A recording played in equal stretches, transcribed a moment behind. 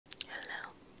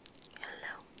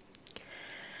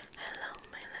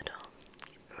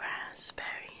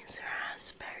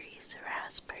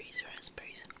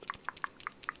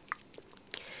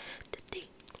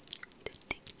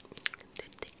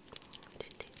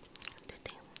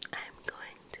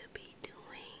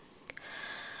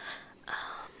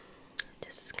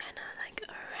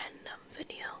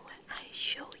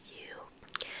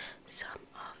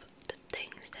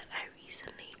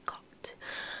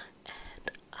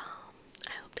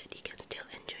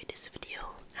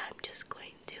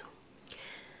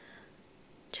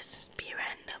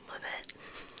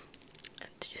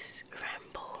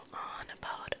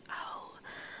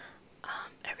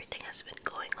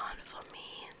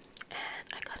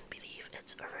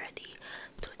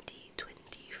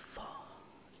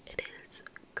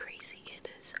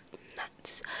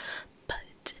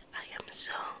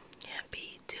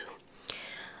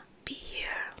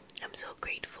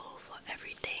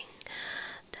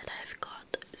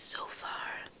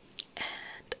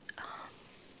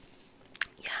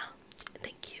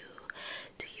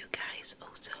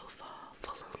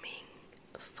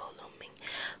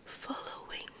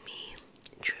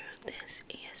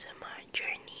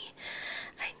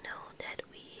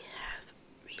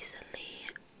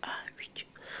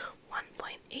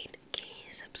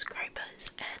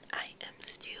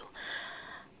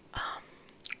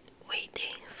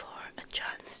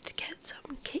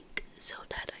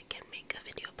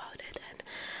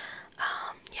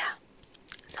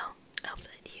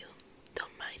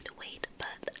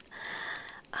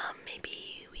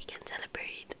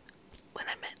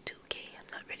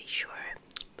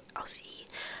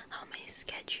how my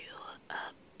schedule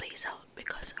plays out,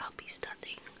 because I'll be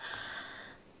starting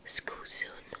school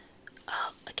soon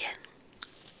again.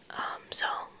 So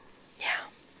yeah.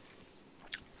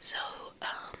 So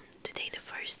today the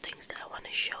first things that I want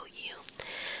to show you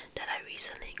that I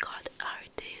recently got are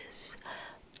these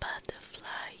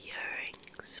butterfly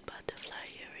earrings.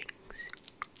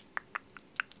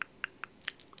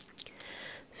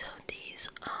 So these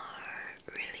are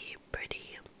really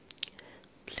pretty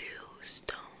blue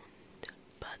stoned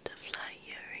butterfly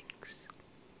earrings,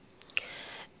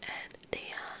 and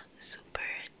they are super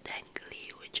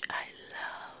dangly, which I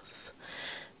love.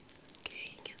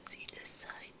 Okay, you can see this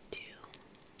side too.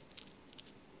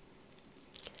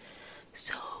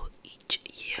 So each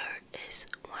ear is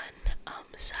one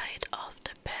side of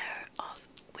the pair of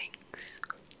wings.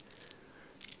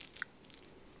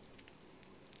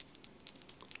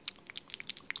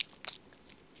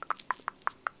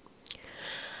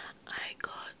 I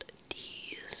got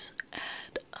these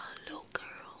at a local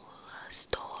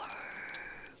store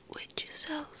which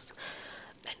sells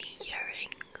many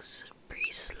earrings,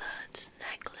 bracelets,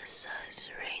 necklaces,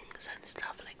 rings, and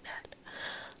stuff like that.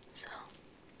 So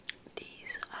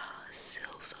these are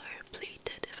silver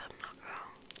plated, if I'm not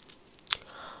wrong,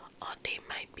 or they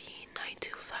might be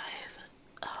 925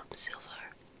 silver.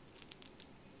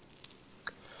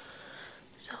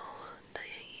 So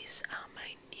these are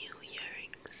my new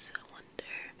earrings. I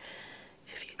wonder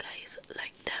if you guys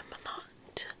like them or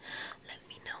not. Let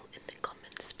me know in the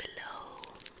comments below.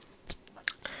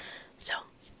 So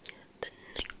the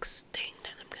next thing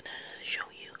that I'm gonna show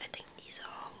you, I think these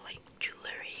are all like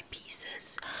jewelry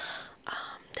pieces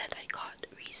that I got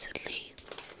recently.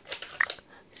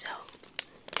 So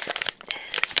this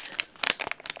is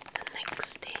the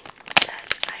next thing that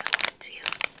I want to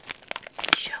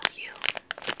show you.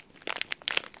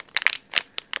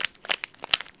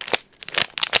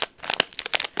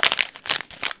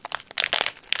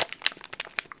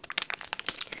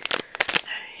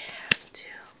 I have to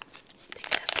take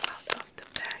them out of the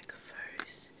bag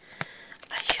first.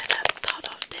 I should have thought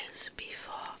of this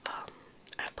before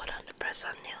I put on the press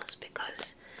on nails,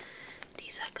 because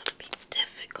these are gonna be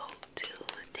difficult to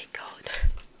take out.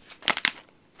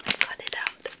 I cut it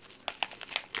out.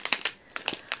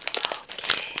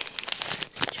 Okay,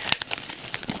 let's just,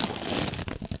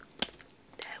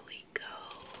 there we go.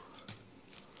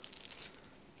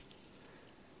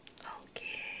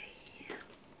 Okay.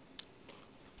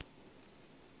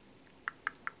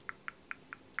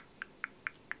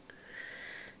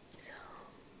 So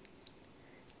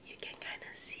you can kind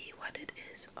of see what it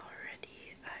is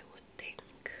already, I would think.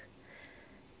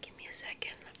 Give me a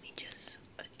second, let me just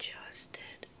adjust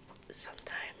it.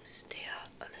 Sometimes they are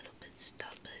a little bit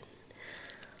stubborn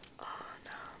on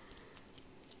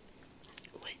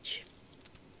which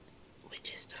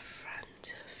is the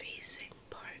front facing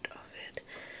part of it,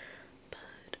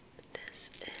 but this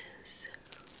is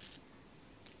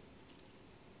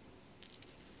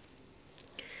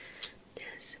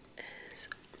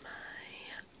my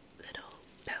little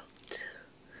belt.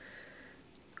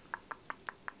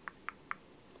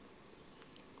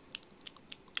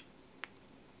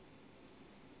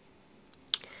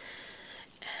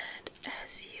 And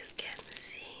as you can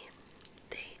see,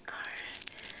 they are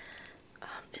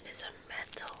it is a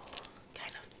metal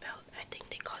kind of belt. I think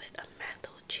they call it a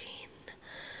metal chain,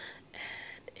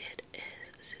 and it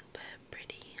is super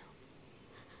pretty.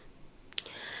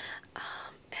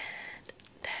 And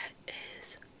that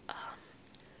is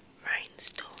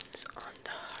rhinestones on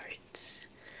the hearts.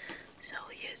 So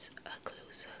here's a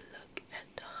closer look at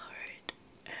the heart,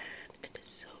 and it is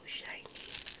so shiny.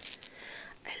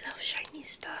 I love shiny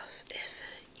stuff, if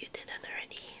you didn't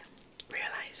already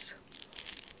realize.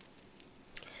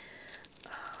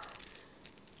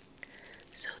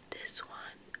 So this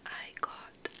one I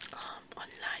got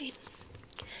online,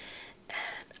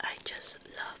 and I just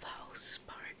love how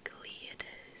sparkly it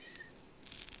is.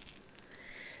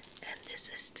 And this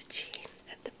is the chain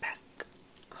at the back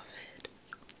of it.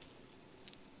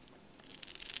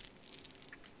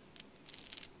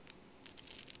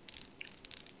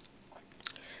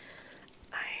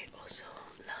 I also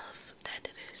love that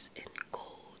it is in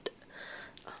gold.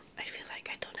 I feel like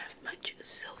I don't have much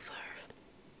silver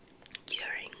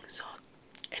earrings or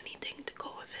anything to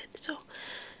go with it, so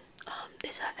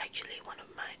these are actually one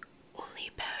of my only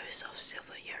pairs of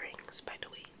silver earrings, by the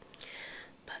way.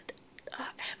 But I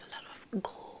have a lot of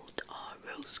gold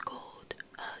or rose gold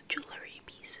jewelry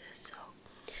pieces, so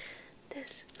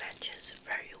this matches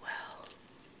very well.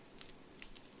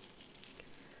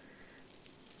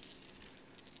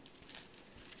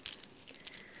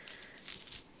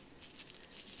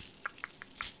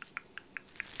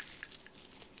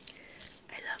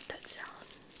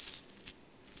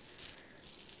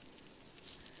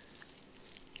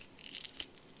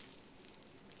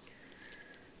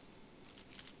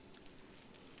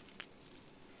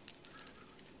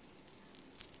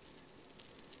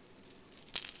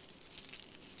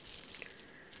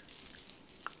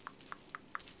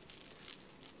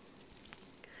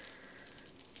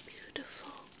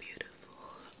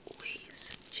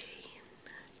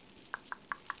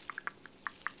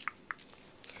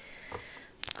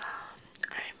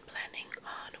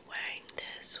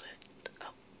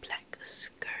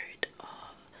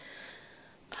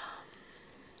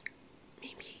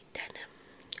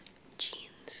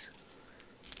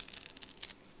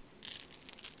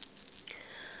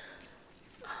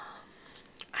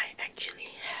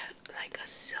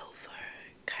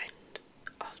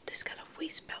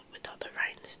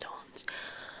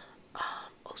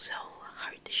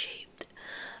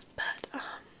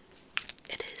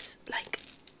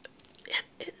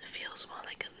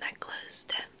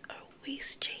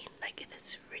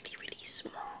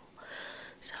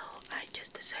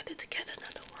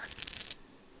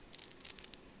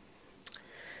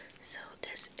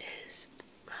 is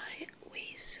my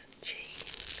waist chain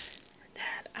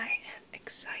that I am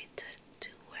excited to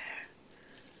wear.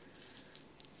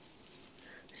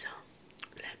 So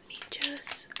let me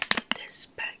just put this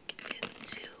back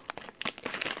into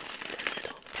the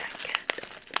little packet.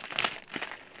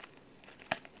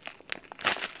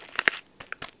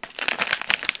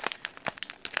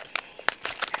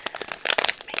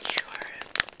 Make sure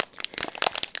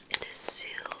it is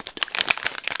sealed.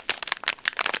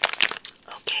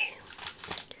 Okay,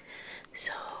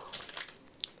 so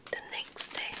the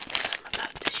next thing I'm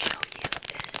about to show you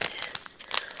is this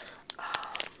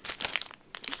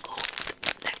gold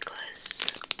necklace.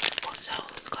 Also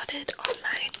got it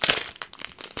online,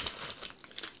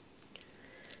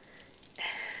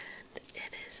 and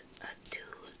it is a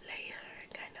 2-layer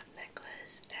kind of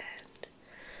necklace, and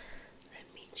let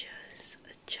me just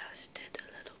adjust it a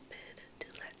little bit to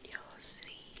let y'all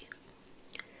see.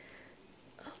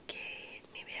 Okay,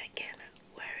 maybe I can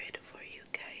wear it for you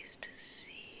guys to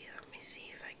see. Let me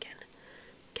see if I can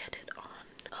get it on.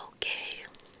 Okay,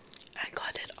 I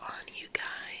got it on, you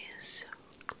guys.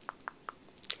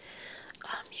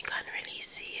 You can't really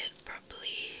see it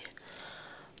properly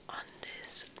on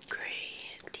this gray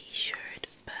t-shirt,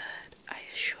 but I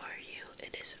assure you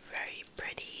it is very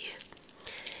pretty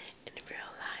in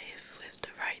real life with the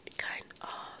right kind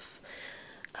of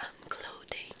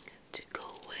clothing to go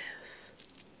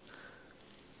with.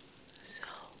 So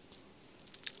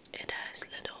it has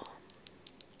little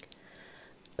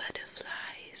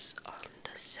butterflies on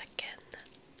the second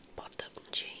bottom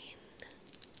chain,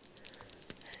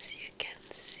 as you can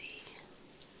see,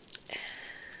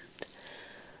 and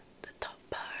the top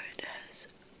part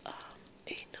has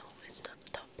no, it's not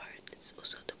the top part, it's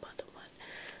also the bottom one.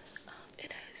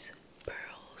 It has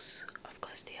pearls. Of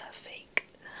course they are fake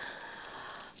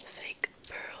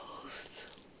pearls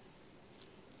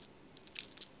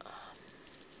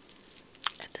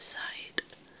at the side,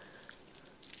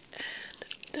 and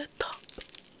the top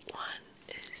one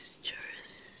is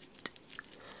just,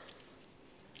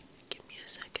 give me a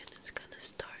second, it's kinda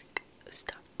stuck.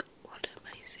 What am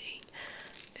I saying?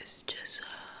 It's just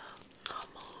a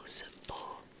normal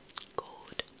simple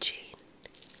gold chain.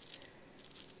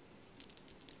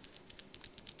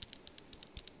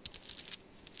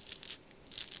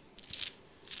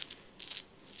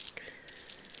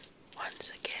 Once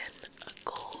again, a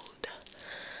gold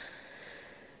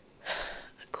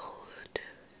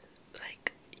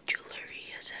like jewelry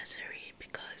accessory,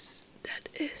 because that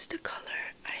is the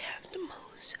color I have the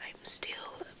most. I'm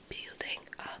still building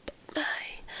up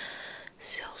my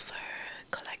silver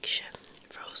collection,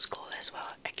 rose gold as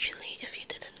well. Actually, if you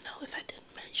didn't know, if I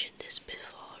didn't mention this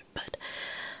before, but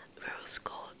rose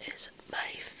gold is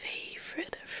my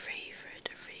favorite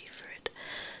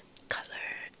color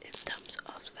in terms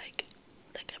of like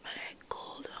am I a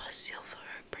gold or a silver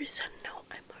person? No,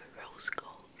 I'm a rose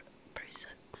gold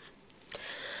person.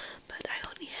 But I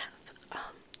only have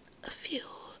a few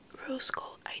rose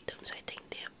gold items. I think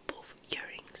they are both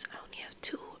earrings. I only have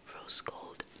 2 rose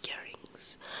gold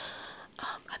earrings.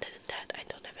 Other than that, I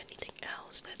don't have anything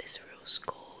else that is rose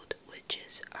gold, which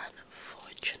is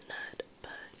unfortunate,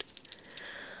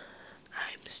 but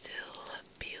I'm still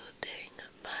building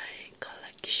my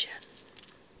collection.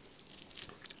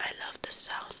 I love the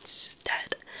sounds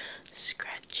that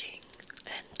scratching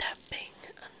and tapping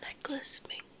a necklace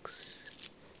makes,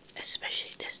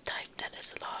 especially this type that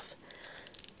has a lot of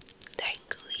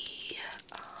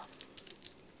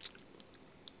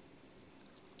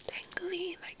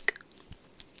tangly, like,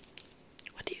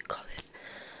 what do you call it?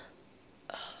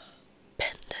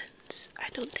 Pendants. I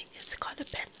don't think it's called a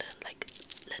pendant, like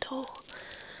little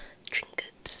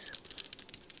trinkets.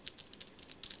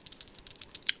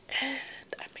 And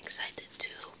I'm excited to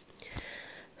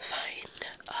find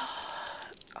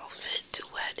a outfit to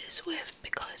wear this with,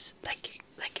 because like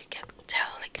you can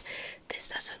tell, like, this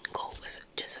doesn't go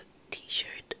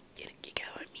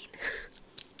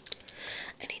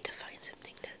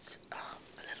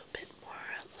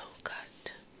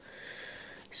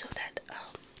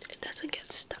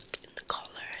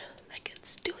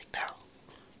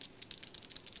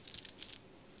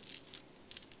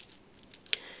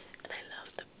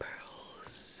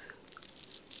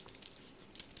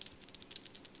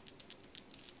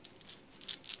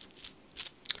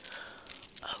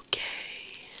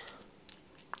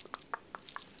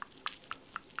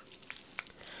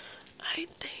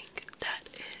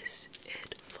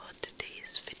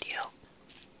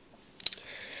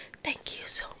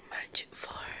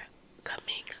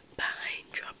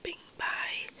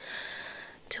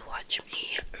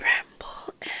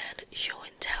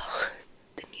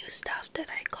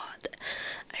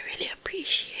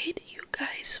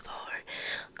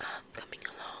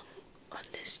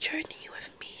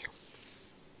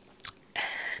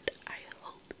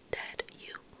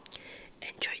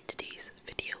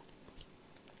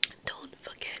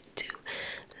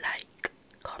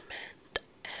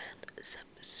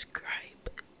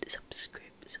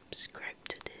subscribe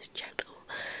to this channel,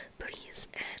 please,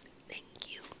 and